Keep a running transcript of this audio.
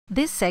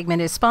This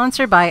segment is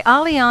sponsored by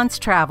Allianz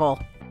Travel.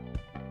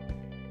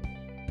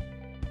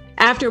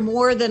 After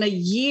more than a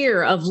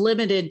year of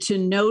limited to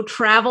no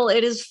travel,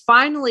 it is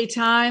finally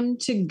time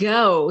to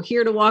go.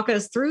 Here to walk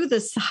us through the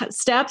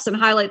steps and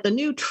highlight the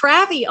new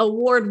Travvy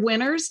Award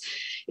winners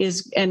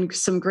and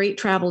some great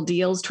travel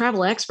deals,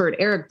 travel expert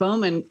Eric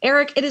Bowman.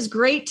 Eric, it is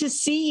great to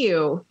see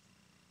you.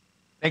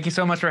 Thank you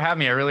so much for having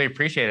me. I really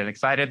appreciate it.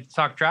 Excited to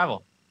talk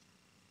travel.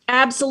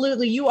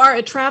 Absolutely. You are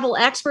a travel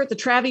expert. The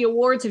Travvy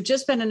Awards have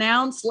just been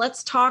announced.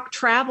 Let's talk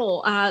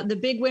travel, the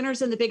big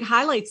winners and the big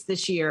highlights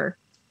this year.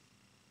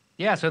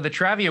 Yeah, so the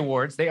Travvy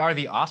Awards, they are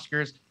the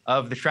Oscars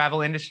of the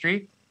travel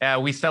industry.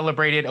 We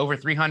celebrated over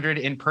 300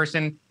 in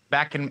person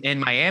back in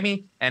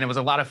Miami, and it was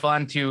a lot of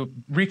fun to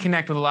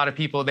reconnect with a lot of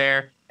people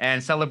there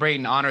and celebrate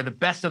and honor the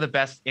best of the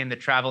best in the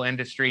travel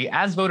industry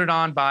as voted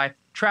on by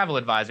travel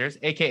advisors,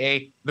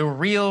 aka the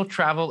real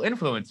travel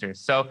influencers.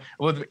 So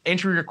with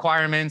entry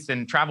requirements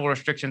and travel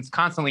restrictions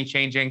constantly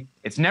changing,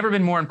 it's never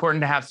been more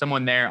important to have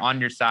someone there on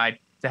your side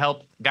to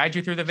help guide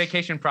you through the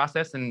vacation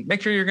process and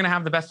make sure you're going to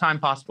have the best time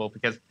possible,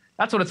 because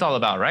that's what it's all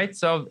about, right?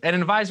 So an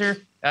advisor,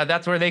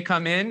 that's where they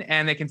come in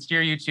and they can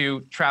steer you to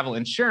travel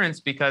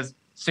insurance, because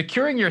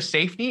securing your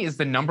safety is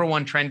the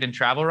 #1 trend in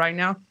travel right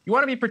now. You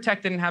want to be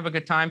protected and have a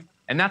good time,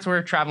 and that's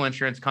where travel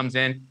insurance comes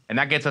in. And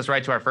that gets us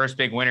right to our first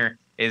big winner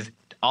is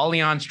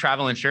Allianz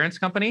Travel Insurance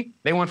Company.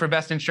 They won for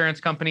Best Insurance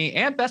Company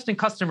and Best in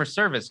Customer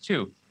Service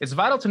too. It's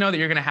vital to know that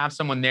you're going to have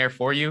someone there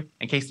for you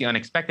in case the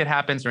unexpected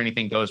happens or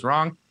anything goes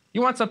wrong.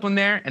 You want someone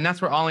there, and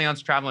that's where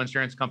Allianz Travel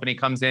Insurance Company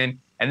comes in,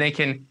 and they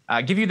can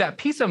give you that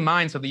peace of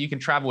mind so that you can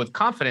travel with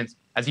confidence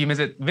as you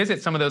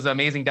visit some of those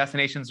amazing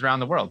destinations around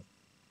the world.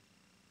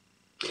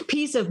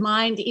 Peace of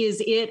mind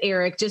is it,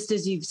 Eric, just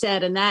as you've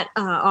said, and that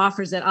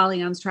offers at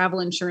Allianz Travel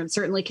Insurance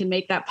certainly can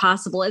make that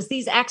possible. As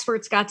these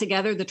experts got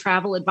together, the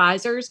travel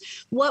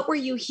advisors, what were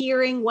you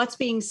hearing? What's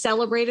being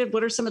celebrated?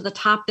 What are some of the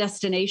top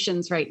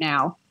destinations right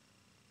now?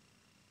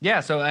 Yeah,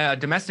 so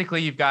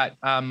domestically, you've got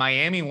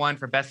Miami won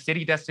for Best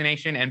City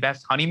Destination and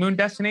Best Honeymoon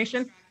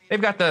Destination.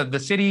 They've got the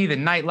city, the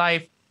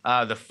nightlife,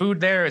 the food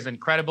there is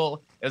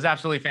incredible. It was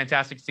absolutely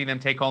fantastic to see them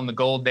take home the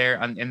gold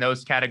there in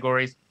those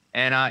categories.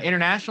 And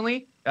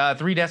internationally,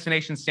 3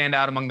 destinations stand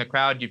out among the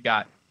crowd. You've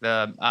got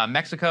the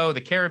Mexico,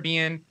 the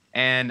Caribbean,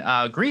 and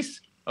Greece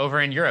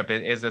over in Europe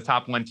is the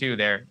top one too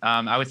there.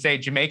 I would say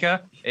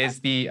Jamaica is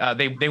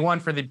they won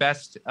for the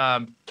best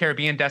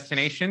Caribbean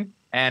destination,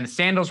 and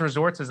Sandals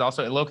Resorts is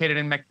also located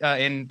in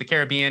the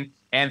Caribbean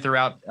and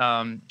throughout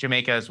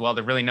Jamaica as well.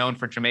 They're really known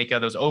for Jamaica.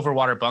 Those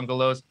overwater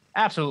bungalows,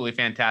 absolutely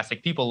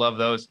fantastic. People love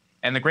those,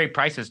 and the great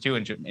prices too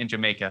in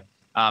Jamaica.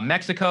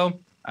 Mexico.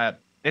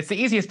 It's the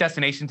easiest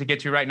destination to get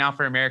to right now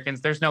for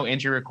Americans. There's no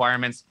entry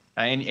requirements,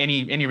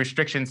 any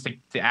restrictions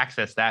to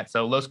access that.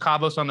 So Los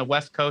Cabos on the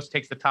West Coast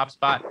takes the top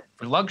spot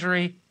for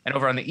luxury. And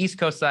over on the East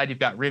Coast side, you've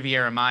got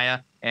Riviera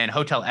Maya, and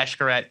Hotel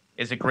Xcaret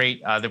is a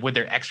great, with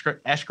their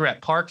Xcaret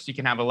parks, you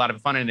can have a lot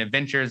of fun and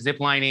adventure, zip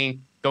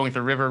lining, going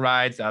through river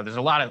rides. There's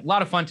a lot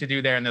of fun to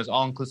do there, and those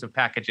all-inclusive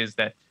packages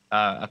that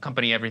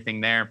accompany everything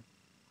there.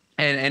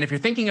 And if you're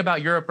thinking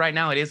about Europe right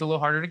now, it is a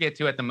little harder to get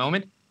to at the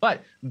moment,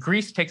 but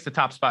Greece takes the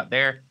top spot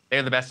there.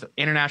 They're the best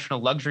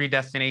international luxury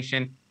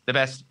destination, the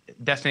best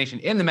destination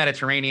in the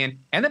Mediterranean,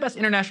 and the best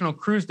international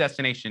cruise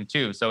destination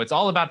too. So it's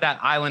all about that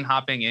island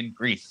hopping in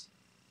Greece.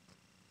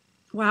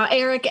 Wow,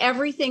 Eric,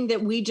 everything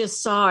that we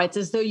just saw, it's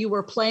as though you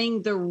were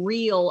playing the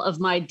reel of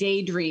my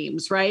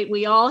daydreams, right?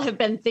 We all have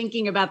been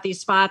thinking about these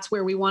spots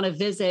where we want to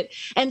visit.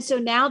 And so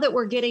now that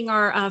we're getting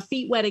our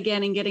feet wet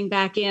again and getting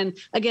back in,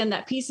 again,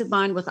 that peace of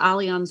mind with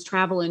Allianz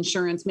Travel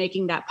Insurance,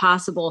 making that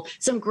possible.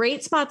 Some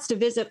great spots to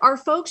visit. Are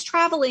folks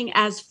traveling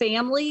as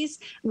families,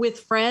 with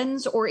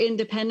friends, or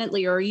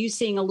independently, or are you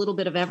seeing a little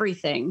bit of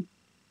everything?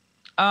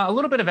 A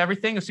little bit of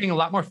everything. We're seeing a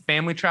lot more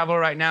family travel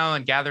right now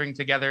and gathering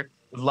together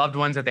with loved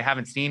ones that they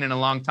haven't seen in a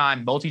long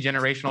time.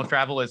 Multi-generational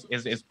travel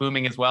is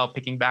booming as well,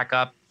 picking back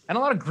up. And a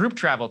lot of group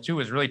travel too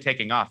is really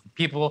taking off.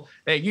 People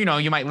that,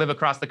 you might live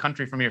across the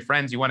country from your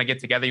friends. You want to get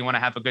together, you want to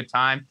have a good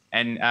time,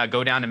 and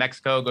go down to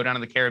Mexico, go down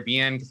to the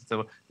Caribbean, because it's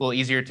a little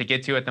easier to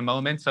get to at the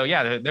moment. So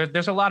yeah,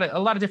 there's a lot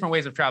of different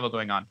ways of travel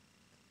going on.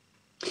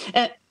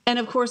 And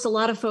of course, a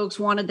lot of folks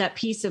wanted that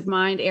peace of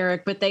mind,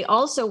 Eric, but they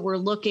also were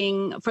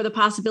looking for the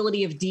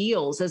possibility of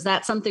deals. Is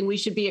that something we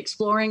should be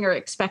exploring or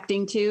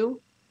expecting to?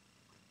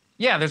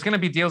 Yeah, there's going to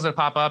be deals that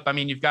pop up. I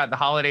mean, you've got the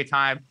holiday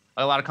time.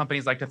 A lot of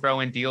companies like to throw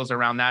in deals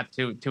around that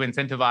to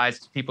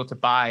incentivize people to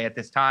buy at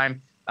this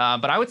time.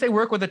 But I would say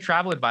work with a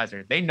travel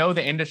advisor. They know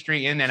the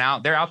industry in and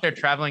out. They're out there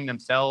traveling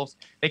themselves.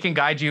 They can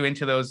guide you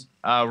into those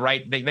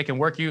they can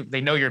work you.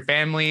 They know your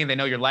family. They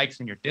know your likes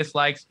and your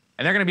dislikes.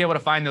 And they're going to be able to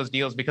find those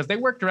deals because they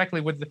work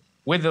directly with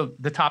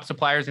the top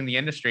suppliers in the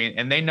industry.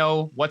 And they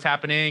know what's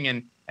happening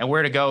and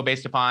where to go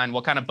based upon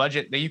what kind of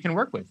budget that you can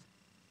work with.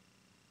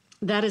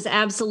 That is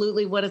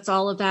absolutely what it's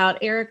all about.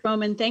 Eric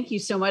Bowman, thank you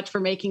so much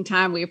for making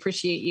time. We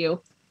appreciate you.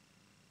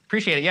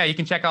 Appreciate it. Yeah, you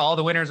can check out all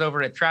the winners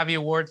over at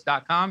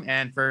TravvyAwards.com.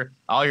 And for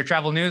all your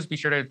travel news, be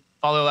sure to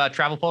follow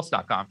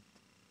TravelPulse.com.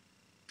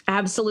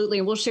 Absolutely.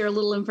 And we'll share a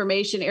little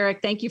information. Eric,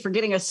 thank you for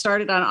getting us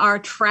started on our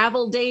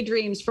travel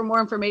daydreams. For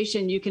more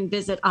information, you can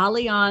visit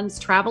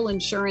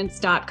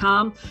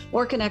AllianzTravelInsurance.com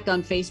or connect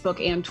on Facebook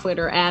and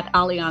Twitter at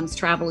Allianz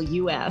Travel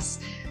US.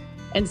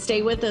 And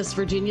stay with us.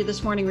 Virginia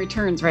This Morning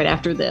returns right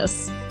after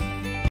this.